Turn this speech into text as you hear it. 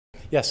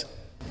Yes.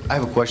 I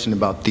have a question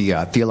about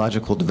the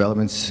theological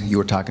developments you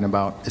were talking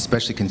about,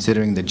 especially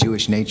considering the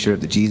Jewish nature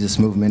of the Jesus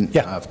movement.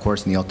 Yeah. Of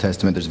course, in the Old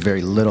Testament, there's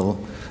very little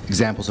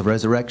examples of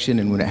resurrection,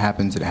 and when it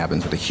happens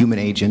with a human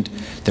agent.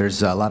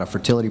 There's a lot of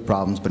fertility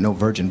problems, but no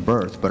virgin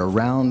birth. But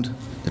around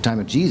the time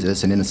of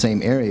Jesus, and in the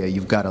same area,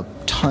 you've got a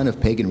ton of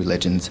pagan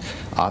religions.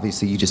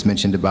 Obviously, you just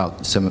mentioned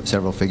about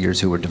several figures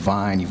who were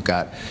divine. You've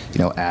got,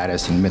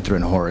 Attis and Mithra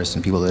and Horus,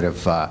 and people that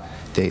have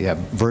they have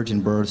virgin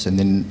births, and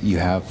then you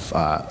have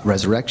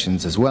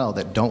resurrections as well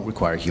that don't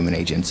require human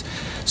agents.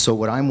 So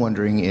what I'm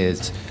wondering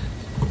is,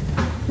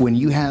 when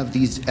you have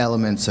these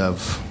elements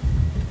of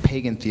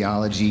pagan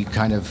theology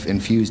kind of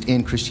infused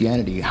in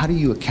Christianity, how do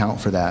you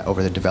account for that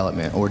over the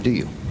development, or do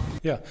you?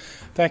 Yeah,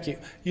 thank you.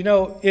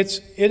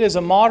 It is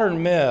a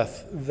modern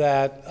myth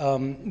that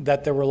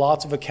that there were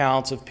lots of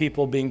accounts of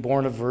people being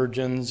born of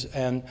virgins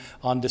and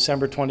on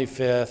December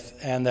 25th,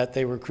 and that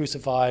they were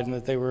crucified and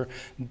that they were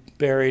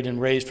buried and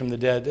raised from the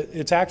dead.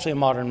 It's actually a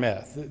modern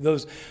myth.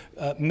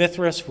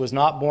 Mithras was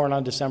not born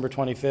on December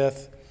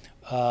 25th.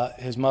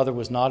 His mother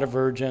was not a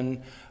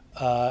virgin.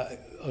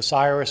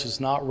 Osiris is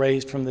not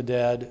raised from the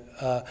dead.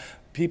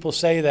 People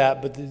say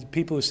that, but the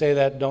people who say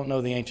that don't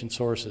know the ancient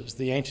sources.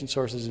 The ancient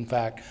sources, in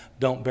fact,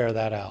 don't bear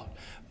that out.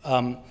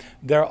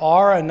 There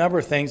are a number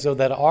of things, though,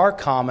 that are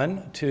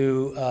common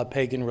to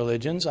pagan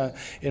religions.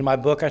 In my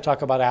book, I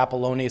talk about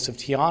Apollonius of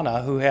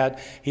Tyana,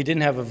 he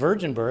didn't have a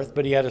virgin birth,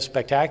 but he had a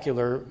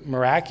spectacular,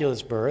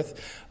 miraculous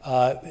birth.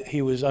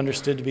 He was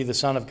understood to be the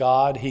Son of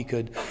God. He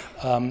could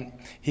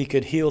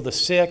heal the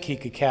sick. He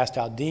could cast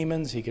out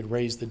demons. He could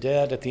raise the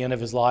dead. At the end of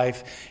his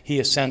life, he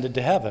ascended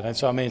to heaven. And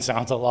so, it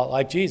sounds a lot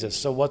like Jesus.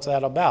 So what's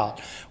that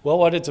about? Well,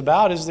 what it's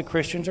about is the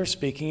Christians are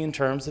speaking in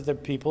terms that the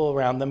people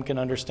around them can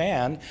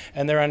understand,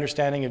 and their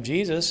understanding of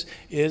Jesus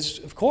is,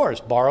 of course,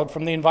 borrowed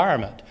from the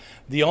environment.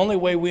 The only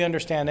way we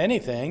understand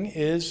anything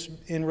is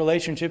in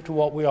relationship to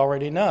what we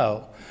already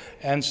know.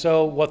 And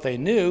so what they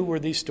knew were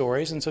these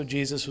stories, and so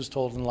Jesus was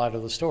told in light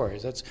of the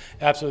stories. That's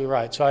absolutely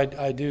right. So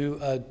I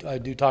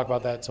do talk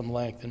about that at some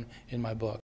length in my book.